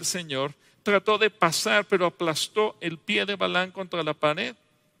ángel del Señor, trató de pasar, pero aplastó el pie de Balaam contra la pared.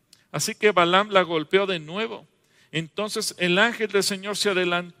 Así que Balaam la golpeó de nuevo. Entonces el ángel del Señor se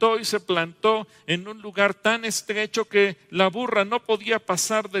adelantó y se plantó en un lugar tan estrecho que la burra no podía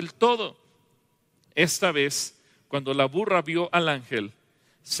pasar del todo. Esta vez, cuando la burra vio al ángel,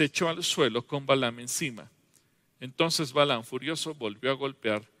 se echó al suelo con Balaam encima. Entonces Balaam, furioso, volvió a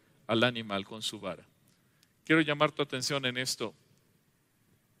golpear al animal con su vara. Quiero llamar tu atención en esto.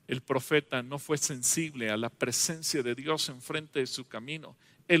 El profeta no fue sensible a la presencia de Dios enfrente de su camino.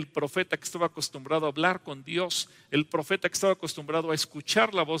 El profeta que estaba acostumbrado a hablar con Dios, el profeta que estaba acostumbrado a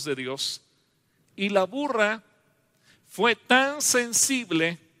escuchar la voz de Dios. Y la burra fue tan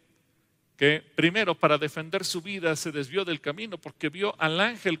sensible que primero, para defender su vida, se desvió del camino porque vio al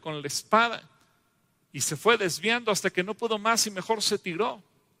ángel con la espada y se fue desviando hasta que no pudo más y mejor se tiró.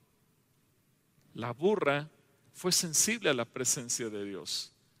 La burra fue sensible a la presencia de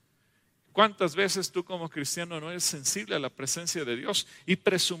Dios. ¿Cuántas veces tú como cristiano no eres sensible a la presencia de Dios y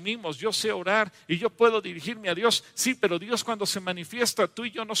presumimos: yo sé orar y yo puedo dirigirme a Dios? Sí, pero Dios, cuando se manifiesta, tú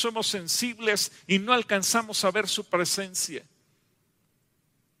y yo no somos sensibles y no alcanzamos a ver su presencia.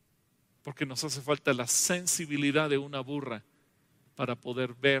 Porque nos hace falta la sensibilidad de una burra para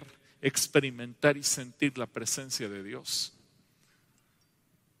poder ver, experimentar y sentir la presencia de Dios.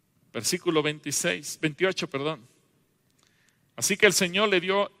 Versículo 28. Así que el Señor le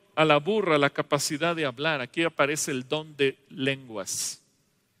dio a la burra la capacidad de hablar. Aquí aparece el don de lenguas,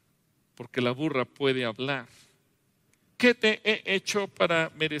 porque la burra puede hablar. ¿Qué te he hecho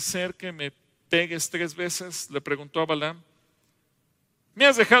para merecer que me pegues 3 veces? Le preguntó a Balaam. Me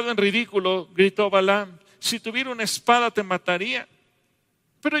has dejado en ridículo, gritó Balaam. Si tuviera una espada te mataría.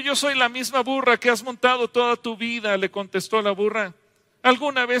 Pero yo soy la misma burra que has montado toda tu vida, le contestó la burra.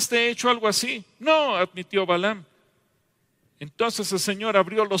 ¿Alguna vez te he hecho algo así? No, admitió Balaam. Entonces el Señor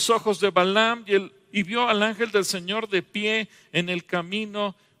abrió los ojos de Balaam y vio al ángel del Señor de pie en el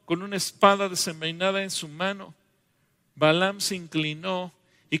camino con una espada desenvainada en su mano. Balaam se inclinó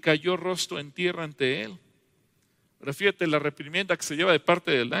y cayó rostro en tierra ante él. Refiérete la reprimenda que se lleva de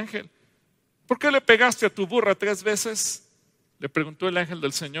parte del ángel. ¿Por qué le pegaste a tu burra 3 veces? Le preguntó el ángel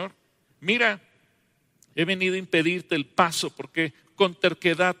del Señor. Mira, he venido a impedirte el paso porque con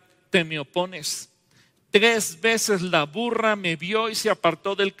terquedad te me opones. 3 veces la burra me vio y se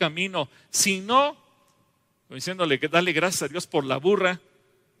apartó del camino. Si no, diciéndole que dale gracias a Dios por la burra,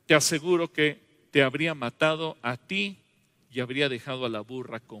 te aseguro que te habría matado a ti y habría dejado a la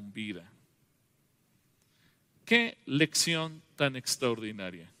burra con vida. Qué lección tan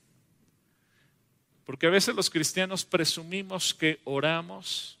extraordinaria. Porque a veces los cristianos presumimos que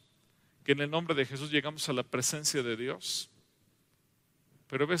oramos, que en el nombre de Jesús llegamos a la presencia de Dios,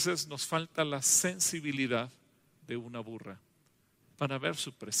 pero a veces nos falta la sensibilidad de una burra para ver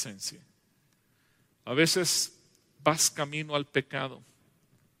su presencia. A veces vas camino al pecado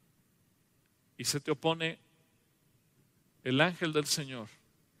y se te opone el ángel del Señor.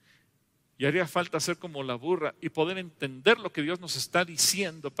 Y haría falta ser como la burra y poder entender lo que Dios nos está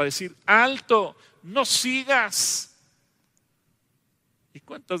diciendo para decir, alto, no sigas. ¿Y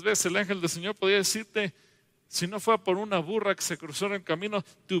cuántas veces el ángel del Señor podía decirte, si no fuera por una burra que se cruzó en el camino,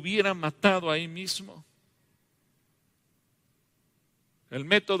 te hubiera matado ahí mismo? El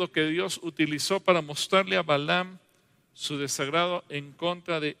método que Dios utilizó para mostrarle a Balaam su desagrado en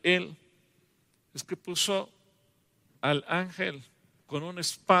contra de él es que puso al ángel con una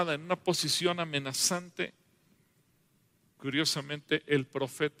espada en una posición amenazante. Curiosamente, el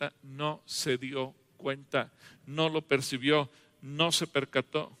profeta no se dio cuenta, no lo percibió, no se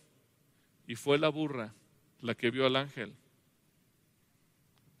percató. Y fue la burra la que vio al ángel.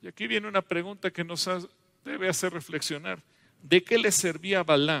 Y aquí viene una pregunta que nos debe hacer reflexionar. ¿De qué le servía a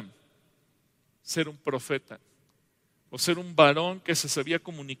Balaam ser un profeta o ser un varón que se sabía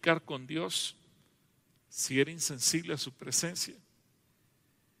comunicar con Dios si era insensible a su presencia?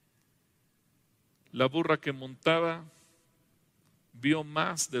 La burra que montaba vio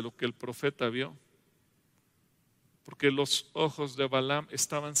más de lo que el profeta vio, porque los ojos de Balaam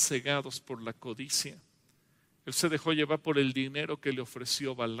estaban cegados por la codicia. Él se dejó llevar por el dinero que le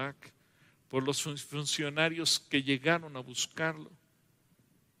ofreció Balac, por los funcionarios que llegaron a buscarlo.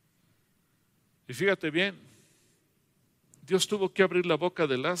 Y fíjate bien, Dios tuvo que abrir la boca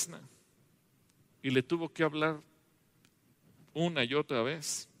del asna y le tuvo que hablar una y otra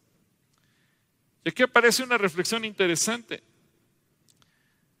vez. Y aquí aparece una reflexión interesante.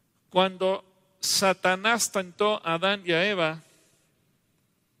 Cuando Satanás tentó a Adán y a Eva,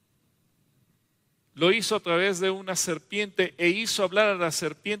 lo hizo a través de una serpiente e hizo hablar a la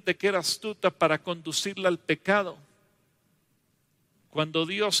serpiente que era astuta para conducirla al pecado. Cuando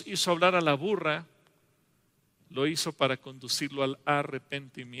Dios hizo hablar a la burra, lo hizo para conducirlo al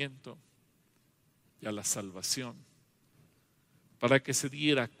arrepentimiento y a la salvación, para que se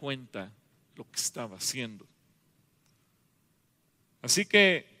diera cuenta lo que estaba haciendo. Así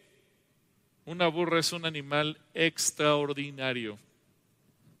que una burra es un animal extraordinario.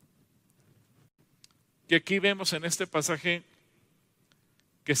 Y aquí vemos en este pasaje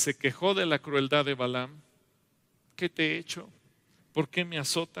que se quejó de la crueldad de Balaam. ¿Qué te he hecho? ¿Por qué me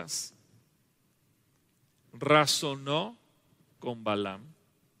azotas? Razonó con Balaam.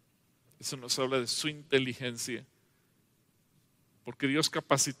 Eso nos habla de su inteligencia. Porque Dios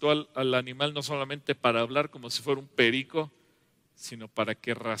capacitó al animal no solamente para hablar como si fuera un perico, sino para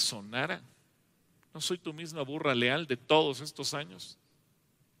que razonara. ¿No soy tu misma burra leal de todos estos años?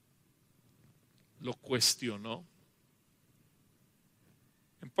 Lo cuestionó.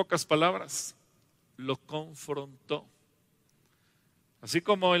 En pocas palabras, lo confrontó. Así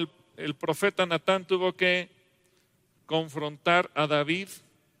como el profeta Natán tuvo que confrontar a David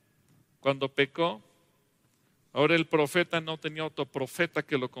cuando pecó, ahora el profeta no tenía otro profeta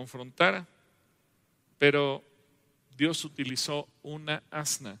que lo confrontara, pero Dios utilizó una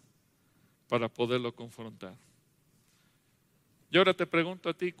asna para poderlo confrontar. Y ahora te pregunto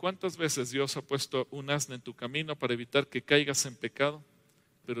a ti, ¿cuántas veces Dios ha puesto un asna en tu camino para evitar que caigas en pecado,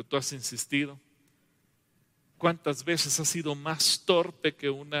 pero tú has insistido? ¿Cuántas veces has sido más torpe que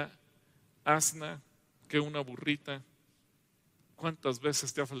una asna, que una burrita? ¿Cuántas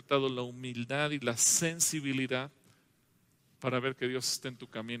veces te ha faltado la humildad y la sensibilidad para ver que Dios está en tu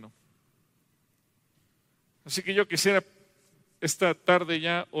camino? Así que yo quisiera esta tarde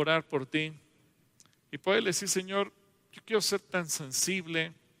ya orar por ti y poder decir, Señor, yo quiero ser tan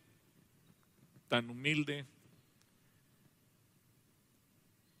sensible, tan humilde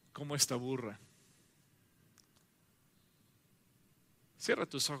como esta burra. Cierra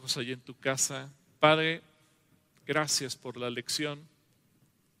tus ojos allí en tu casa. Padre, gracias por la lección,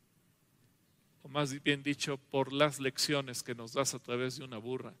 o más bien dicho, por las lecciones que nos das a través de una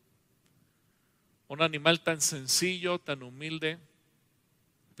burra. Un animal tan sencillo, tan humilde,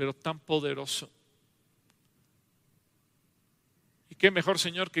 pero tan poderoso. Y qué mejor,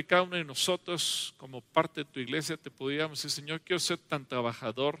 Señor, que cada uno de nosotros, como parte de tu iglesia, te pudiéramos decir, Señor, quiero ser tan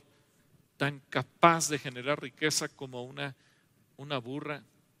trabajador, tan capaz de generar riqueza como una burra.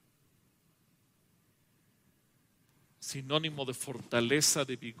 Sinónimo de fortaleza,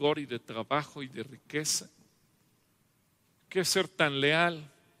 de vigor y de trabajo y de riqueza. Quiero ser tan leal,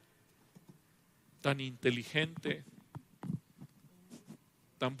 tan inteligente,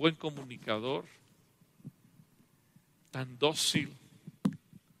 tan buen comunicador, tan dócil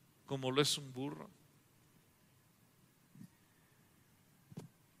como lo es un burro.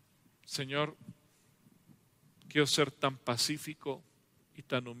 Señor, quiero ser tan pacífico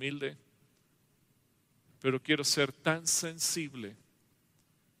tan humilde, pero quiero ser tan sensible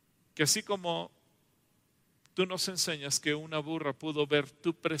que así como tú nos enseñas que una burra pudo ver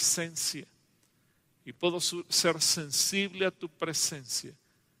tu presencia y puedo ser sensible a tu presencia,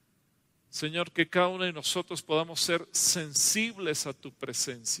 Señor, que cada uno de nosotros podamos ser sensibles a tu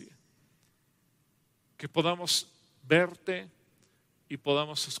presencia, que podamos verte y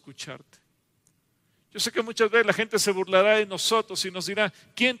podamos escucharte. Yo sé que muchas veces la gente se burlará de nosotros y nos dirá,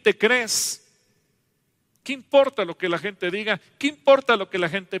 ¿quién te crees? ¿Qué importa lo que la gente diga? ¿Qué importa lo que la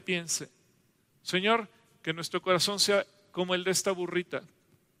gente piense? Señor, que nuestro corazón sea como el de esta burrita,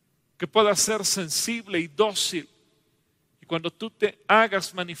 que pueda ser sensible y dócil. Y cuando tú te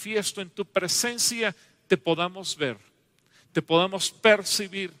hagas manifiesto en tu presencia, te podamos ver, te podamos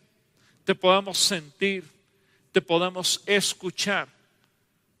percibir, te podamos sentir, te podamos escuchar,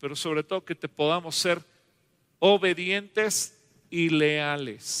 pero sobre todo que te podamos ser obedientes y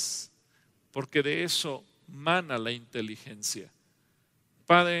leales, porque de eso mana la inteligencia.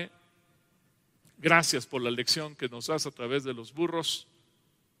 Padre, gracias por la lección que nos das a través de los burros.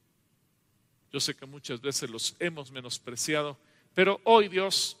 Yo sé que muchas veces los hemos menospreciado, pero hoy,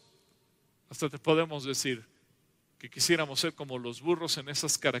 Dios, hasta te podemos decir que quisiéramos ser como los burros en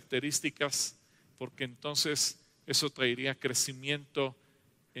esas características, porque entonces eso traería crecimiento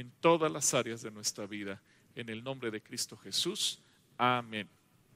en todas las áreas de nuestra vida. En el nombre de Cristo Jesús. Amén.